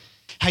husband.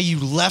 How you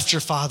left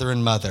your father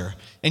and mother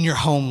and your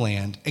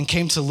homeland and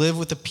came to live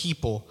with a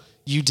people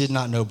you did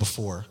not know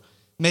before.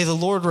 May the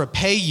Lord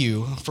repay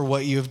you for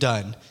what you have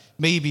done.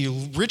 May you be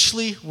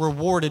richly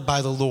rewarded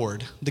by the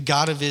Lord, the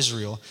God of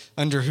Israel,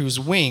 under whose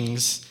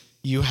wings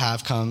you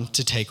have come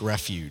to take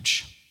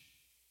refuge.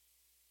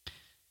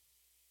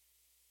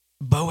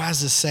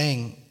 Boaz is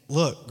saying,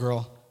 look,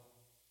 girl,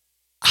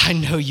 I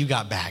know you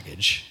got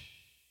baggage.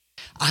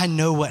 I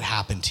know what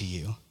happened to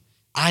you.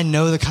 I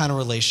know the kind of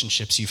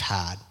relationships you've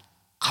had.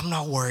 I'm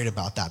not worried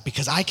about that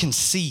because I can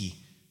see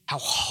how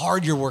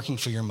hard you're working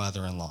for your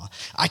mother-in-law.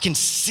 I can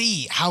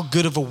see how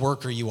good of a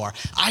worker you are.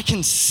 I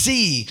can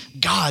see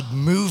God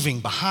moving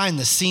behind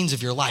the scenes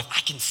of your life. I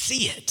can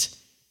see it.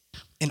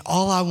 And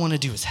all I want to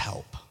do is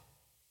help.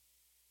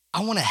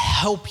 I want to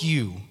help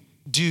you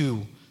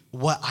do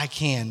what I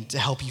can to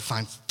help you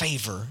find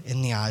favor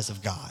in the eyes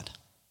of God.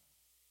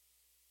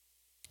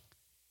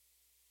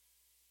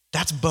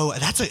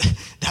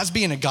 That's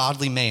being a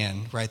godly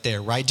man right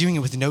there, right? Doing it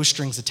with no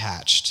strings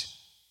attached.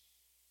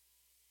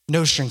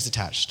 No strings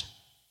attached.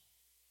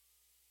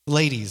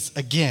 Ladies,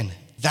 again,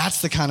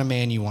 that's the kind of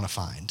man you want to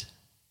find.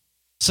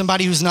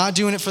 Somebody who's not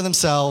doing it for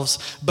themselves.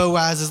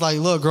 Boaz is like,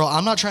 look, girl,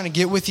 I'm not trying to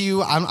get with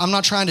you. I'm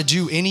not trying to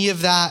do any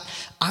of that.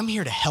 I'm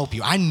here to help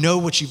you. I know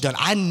what you've done.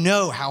 I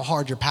know how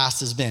hard your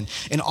past has been.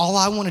 And all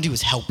I want to do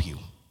is help you.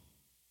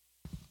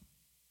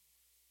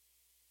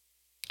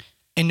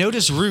 And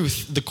notice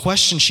Ruth, the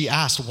question she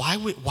asked, why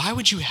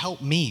would you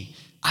help me?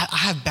 I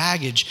have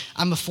baggage.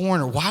 I'm a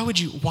foreigner. What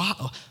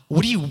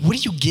are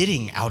you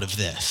getting out of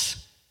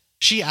this?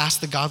 She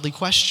asked the godly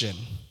question,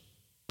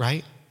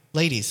 right?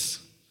 Ladies,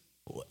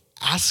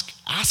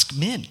 ask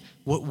men.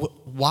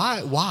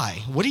 Why?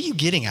 What are you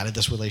getting out of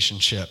this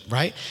relationship,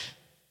 right?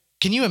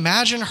 Can you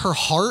imagine her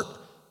heart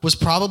was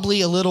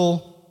probably a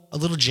little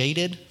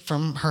jaded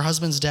from her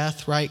husband's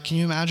death, right? Can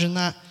you imagine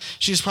that?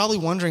 She was probably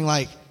wondering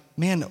like,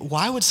 man,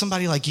 why would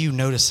somebody like you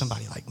notice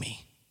somebody like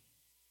me?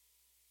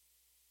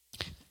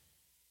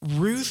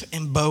 Ruth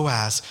and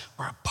Boaz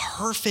are a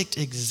perfect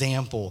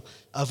example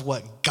of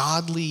what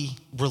godly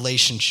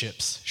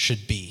relationships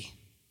should be.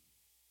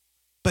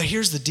 But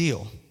here's the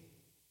deal.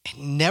 It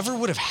never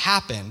would have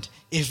happened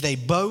if they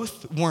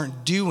both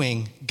weren't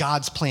doing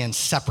God's plan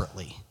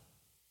separately.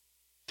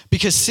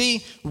 Because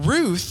see,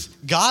 Ruth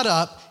got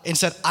up and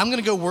said, I'm going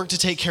to go work to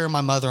take care of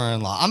my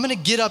mother-in-law. I'm going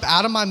to get up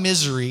out of my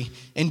misery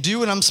and do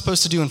what I'm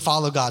supposed to do and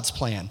follow God's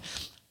plan.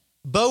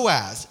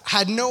 Boaz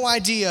had no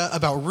idea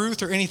about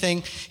Ruth or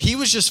anything. He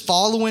was just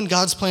following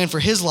God's plan for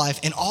his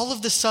life, and all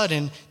of a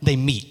sudden, they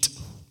meet.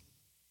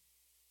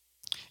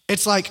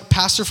 It's like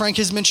Pastor Frank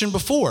has mentioned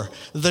before,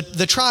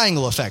 the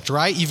triangle effect,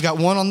 right? You've got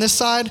one on this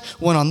side,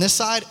 one on this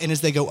side, and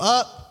as they go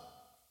up,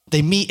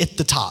 they meet at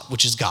the top,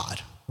 which is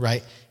God,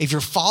 right? If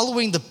you're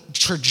following the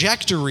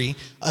trajectory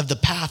of the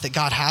path that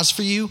God has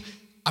for you,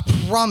 I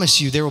promise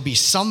you there will be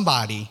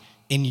somebody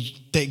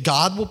that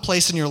God will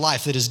place in your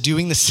life that is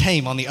doing the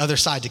same on the other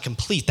side to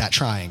complete that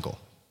triangle.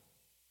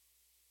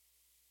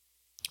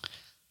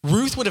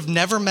 Ruth would have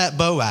never met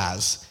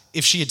Boaz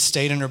if she had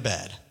stayed in her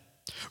bed.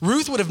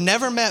 Ruth would have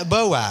never met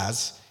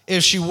Boaz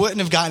if she wouldn't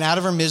have gotten out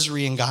of her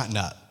misery and gotten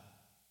up.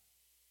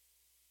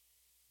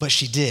 But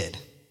she did.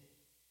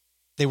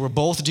 They were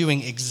both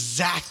doing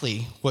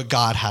exactly what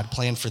God had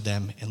planned for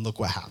them, and look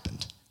what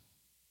happened.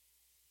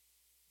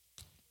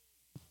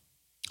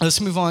 Let's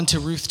move on to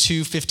Ruth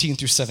 2:15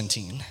 through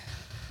 17.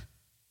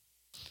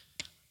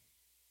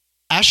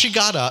 As she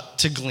got up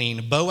to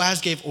glean,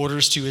 Boaz gave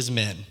orders to his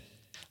men.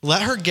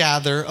 Let her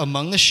gather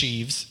among the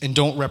sheaves and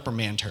don't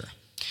reprimand her.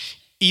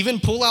 Even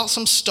pull out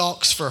some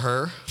stalks for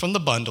her from the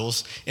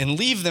bundles and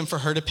leave them for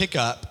her to pick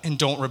up and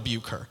don't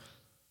rebuke her.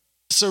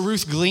 So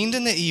Ruth gleaned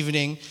in the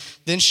evening,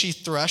 then she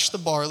threshed the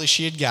barley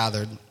she had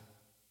gathered,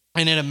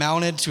 and it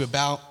amounted to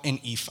about an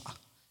ephah.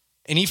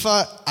 An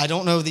ephah, I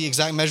don't know the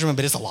exact measurement,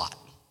 but it's a lot.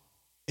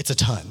 It's a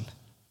ton.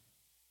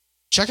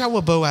 Check out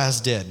what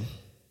Boaz did.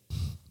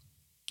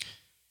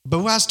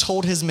 Boaz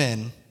told his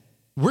men,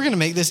 we're going to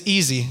make this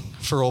easy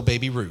for old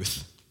baby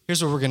Ruth.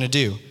 Here's what we're going to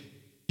do.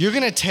 You're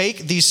going to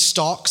take these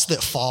stalks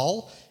that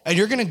fall, and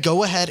you're going to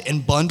go ahead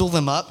and bundle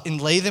them up and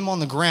lay them on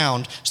the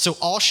ground, so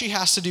all she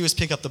has to do is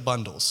pick up the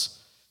bundles.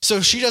 So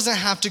she doesn't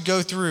have to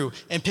go through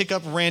and pick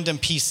up random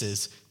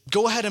pieces.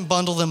 Go ahead and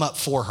bundle them up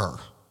for her.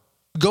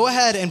 Go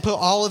ahead and put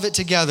all of it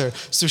together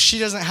so she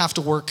doesn't have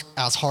to work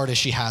as hard as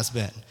she has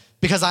been,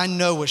 because I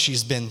know what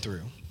she's been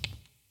through.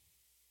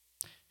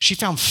 She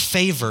found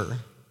favor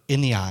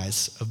in the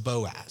eyes of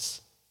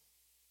Boaz.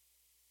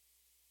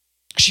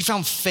 She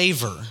found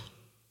favor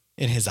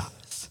in his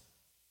eyes.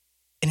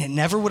 And it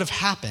never would have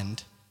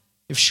happened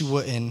if she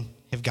wouldn't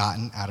have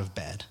gotten out of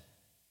bed,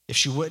 if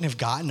she wouldn't have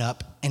gotten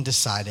up and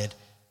decided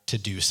to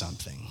do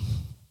something.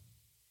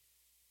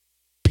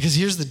 Because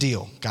here's the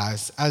deal,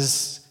 guys,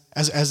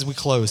 as we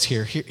close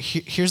here,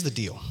 here's the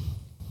deal.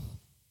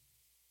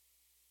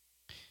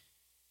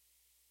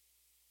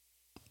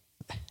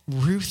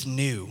 Ruth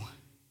knew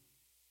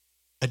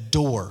a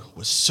door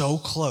was so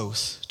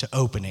close to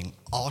opening,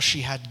 all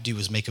she had to do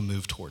was make a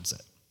move towards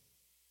it.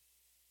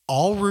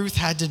 All Ruth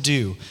had to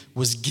do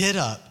was get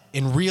up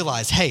and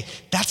realize, hey,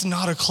 that's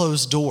not a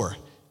closed door.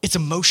 It's a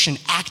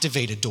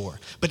motion-activated door,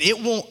 but it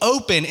won't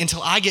open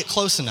until I get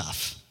close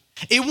enough.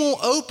 It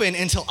won't open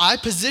until I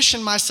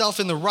position myself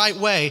in the right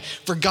way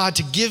for God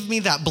to give me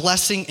that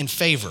blessing and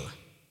favor.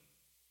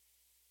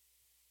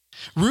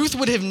 Ruth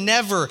would have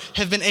never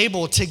have been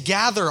able to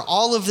gather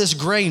all of this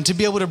grain to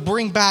be able to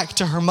bring back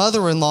to her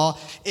mother-in-law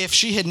if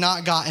she had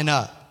not gotten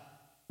up.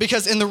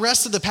 Because in the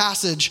rest of the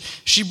passage,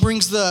 she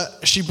brings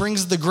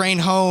the grain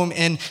home,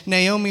 and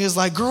Naomi is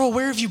like, girl,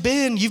 where have you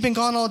been? You've been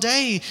gone all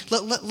day.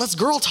 Let's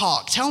girl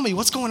talk. Tell me,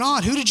 what's going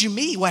on? Who did you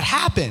meet? What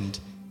happened?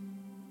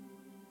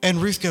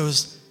 And Ruth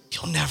goes,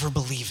 you'll never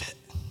believe it.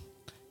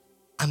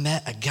 I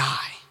met a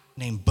guy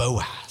named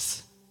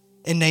Boaz.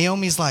 And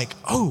Naomi's like,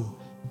 oh,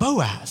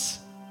 Boaz,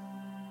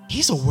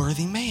 he's a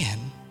worthy man.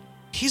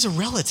 He's a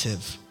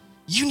relative.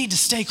 You need to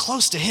stay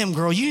close to him,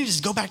 girl. You need to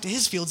just go back to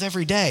his fields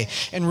every day.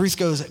 And Ruth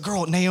goes,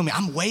 girl, Naomi,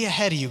 I'm way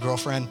ahead of you,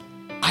 girlfriend.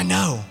 I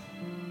know.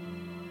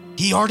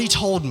 He already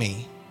told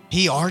me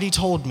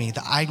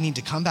that I need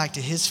to come back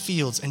to his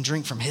fields and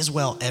drink from his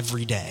well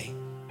every day.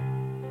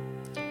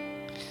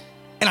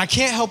 And I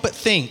can't help but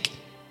think,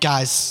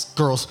 guys,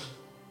 girls,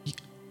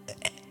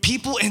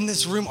 people in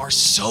this room are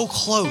so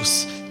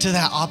close to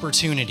that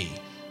opportunity.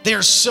 They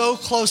are so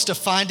close to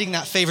finding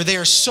that favor. They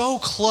are so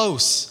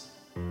close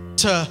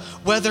to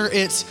whether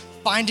it's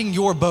finding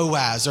your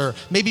Boaz or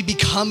maybe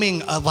becoming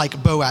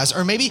like Boaz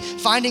or maybe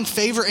finding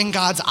favor in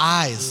God's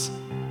eyes.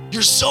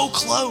 You're so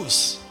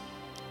close.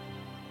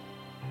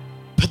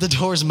 But the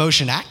door is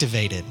motion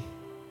activated.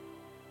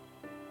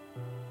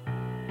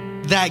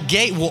 That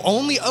gate will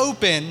only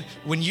open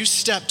when you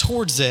step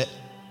towards it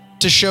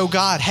to show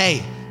God,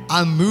 hey,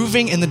 I'm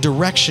moving in the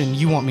direction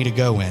you want me to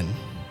go in.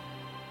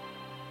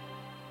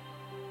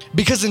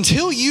 Because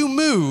until you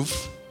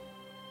move,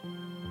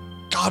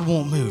 God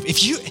won't move.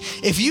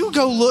 If you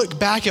go look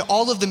back at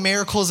all of the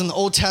miracles in the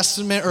Old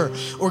Testament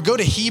or go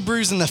to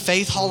Hebrews in the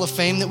Faith Hall of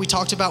Fame that we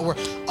talked about where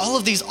all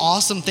of these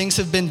awesome things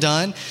have been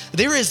done,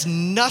 there is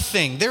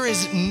nothing, there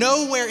is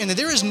nowhere in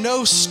there is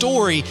no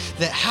story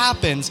that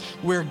happens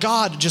where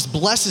God just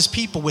blesses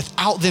people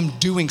without them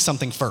doing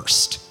something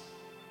first.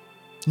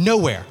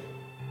 Nowhere.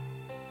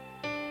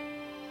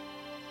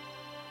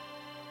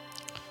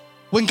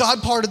 When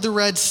God parted the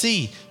Red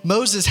Sea,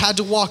 Moses had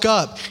to walk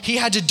up. He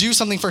had to do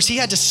something first. He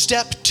had to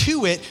step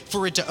to it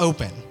for it to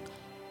open.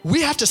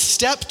 We have to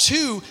step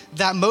to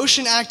that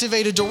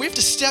motion-activated door. We have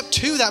to step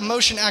to that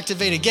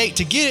motion-activated gate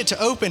to get it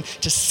to open,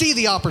 to see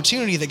the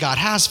opportunity that God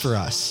has for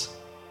us.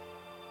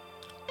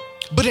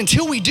 But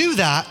until we do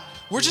that,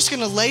 we're just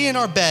gonna lay in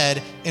our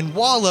bed and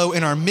wallow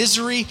in our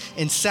misery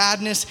and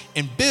sadness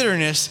and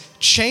bitterness,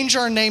 change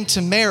our name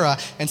to Mara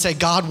and say,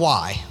 God,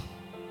 why?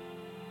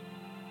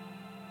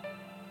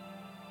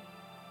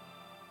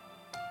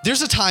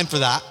 There's a time for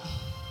that.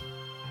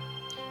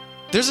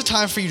 There's a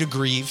time for you to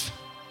grieve.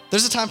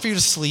 There's a time for you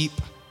to sleep.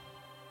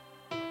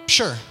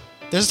 Sure,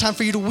 there's a time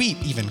for you to weep,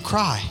 even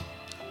cry.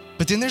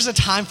 But then there's a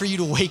time for you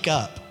to wake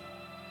up.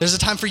 There's a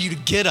time for you to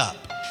get up.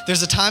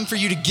 There's a time for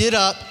you to get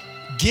up,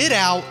 get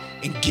out,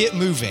 and get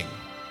moving.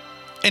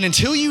 And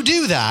until you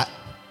do that,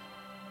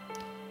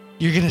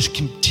 you're gonna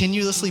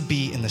continuously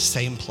be in the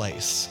same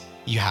place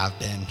you have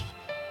been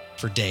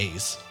for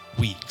days,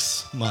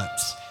 weeks,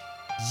 months,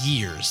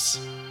 years.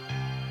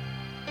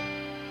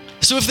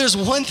 So if there's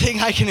one thing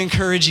I can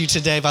encourage you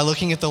today by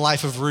looking at the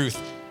life of Ruth,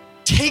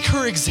 take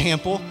her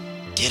example,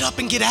 get up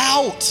and get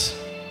out.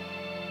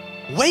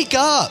 Wake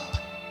up.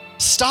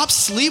 Stop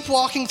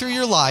sleepwalking through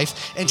your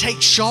life and take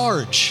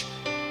charge.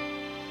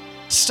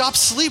 Stop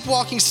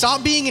sleepwalking,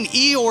 stop being an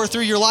Eeyore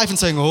through your life and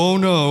saying, oh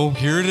no,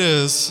 here it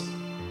is.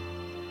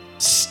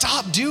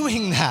 Stop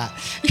doing that.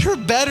 You're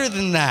better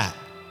than that.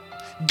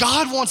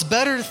 God wants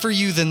better for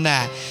you than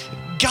that.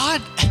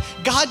 God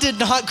did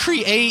not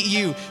create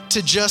you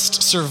to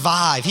just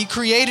survive. He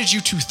created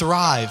you to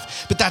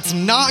thrive. But that's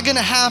not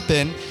gonna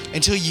happen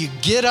until you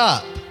get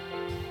up.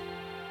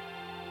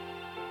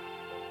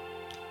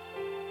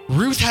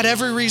 Ruth had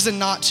every reason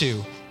not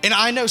to. And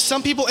I know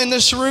some people in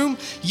this room,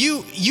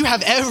 you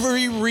have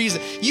every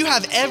reason, you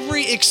have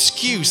every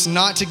excuse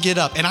not to get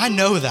up. And I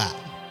know that.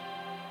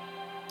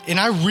 And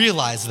I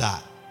realize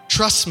that.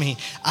 Trust me,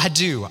 I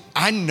do.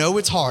 I know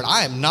it's hard.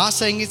 I am not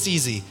saying it's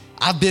easy.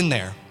 I've been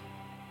there.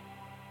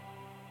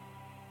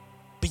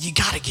 But you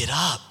gotta get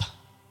up.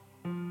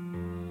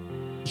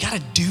 You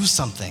gotta do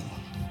something.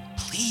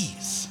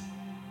 Please.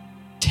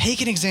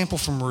 Take an example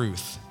from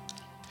Ruth.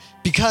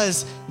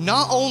 Because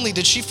not only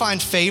did she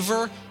find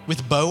favor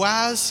with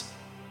Boaz,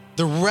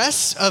 the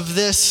rest of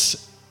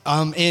this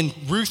in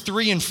Ruth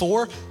 3 and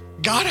 4,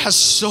 God has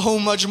so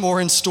much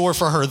more in store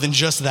for her than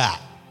just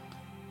that.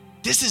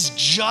 This is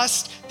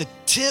just the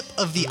tip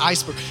of the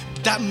iceberg.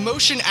 That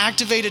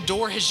motion-activated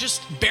door has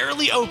just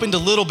barely opened a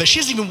little bit. She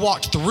hasn't even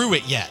walked through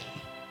it yet.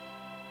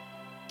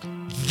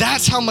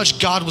 That's how much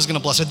God was gonna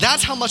bless her.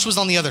 That's how much was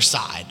on the other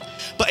side.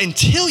 But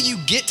until you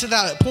get to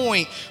that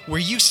point where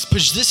you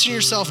position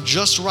yourself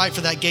just right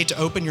for that gate to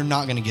open, you're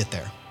not gonna get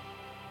there.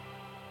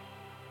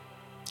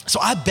 So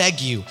I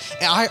beg you,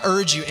 and I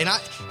urge you, and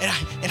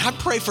I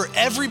pray for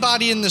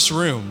everybody in this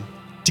room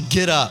to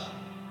get up,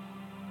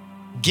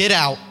 get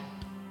out,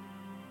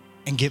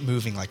 and get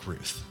moving like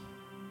Ruth.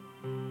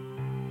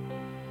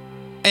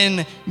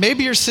 And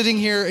maybe you're sitting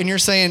here and you're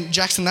saying,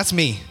 Jackson, that's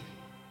me.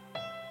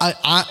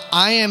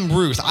 I am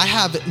Ruth. I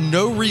have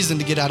no reason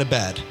to get out of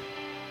bed.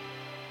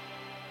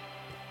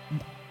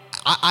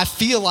 I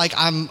feel like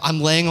I'm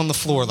laying on the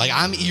floor, like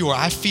I'm Eeyore.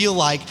 I feel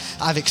like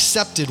I've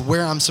accepted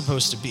where I'm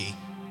supposed to be.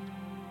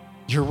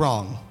 You're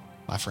wrong,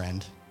 my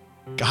friend.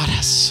 God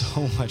has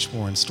so much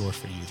more in store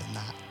for you than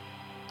that.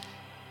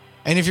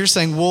 And if you're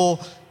saying,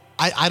 well,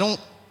 I don't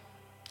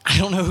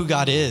know who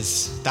God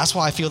is. That's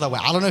why I feel that way.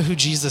 I don't know who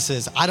Jesus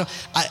is. I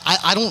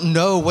don't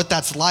know what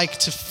that's like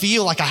to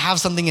feel like I have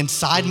something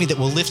inside me that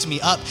will lift me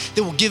up,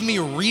 that will give me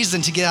a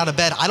reason to get out of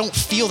bed. I don't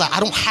feel that. I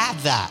don't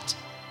have that.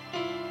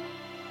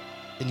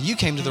 Then you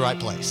came to the right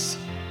place.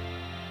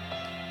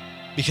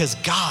 Because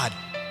God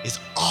is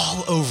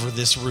all over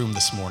this room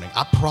this morning.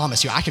 I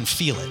promise you, I can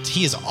feel it.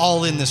 He is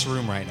all in this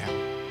room right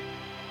now.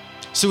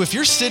 So if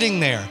you're sitting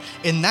there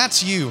and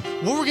that's you,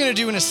 what we're gonna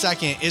do in a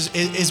second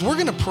is we're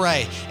gonna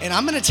pray, and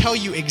I'm gonna tell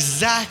you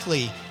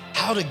exactly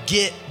how to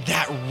get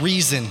that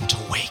reason to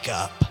wake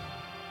up.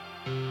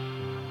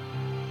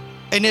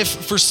 And if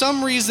for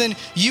some reason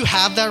you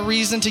have that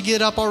reason to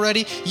get up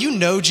already, you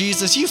know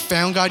Jesus, you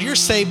found God, you're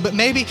saved, but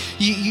maybe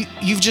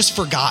you've just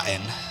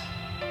forgotten.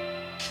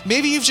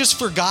 Maybe you've just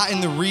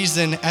forgotten the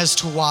reason as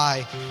to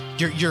why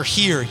you're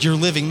here, you're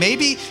living.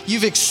 Maybe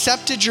you've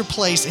accepted your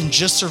place in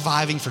just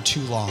surviving for too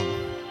long.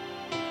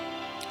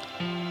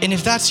 And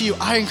if that's you,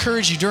 I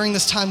encourage you during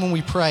this time when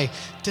we pray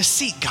to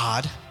seek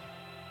God.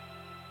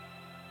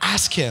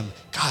 Ask him,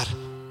 God,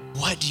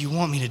 what do you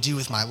want me to do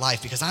with my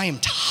life? Because I am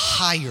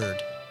tired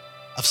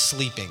of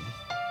sleeping.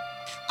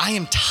 I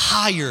am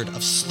tired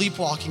of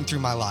sleepwalking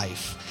through my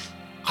life.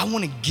 I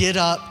want to get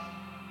up,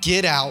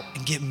 get out,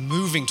 and get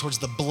moving towards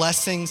the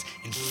blessings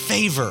and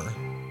favor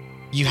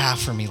you have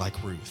for me like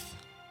Ruth.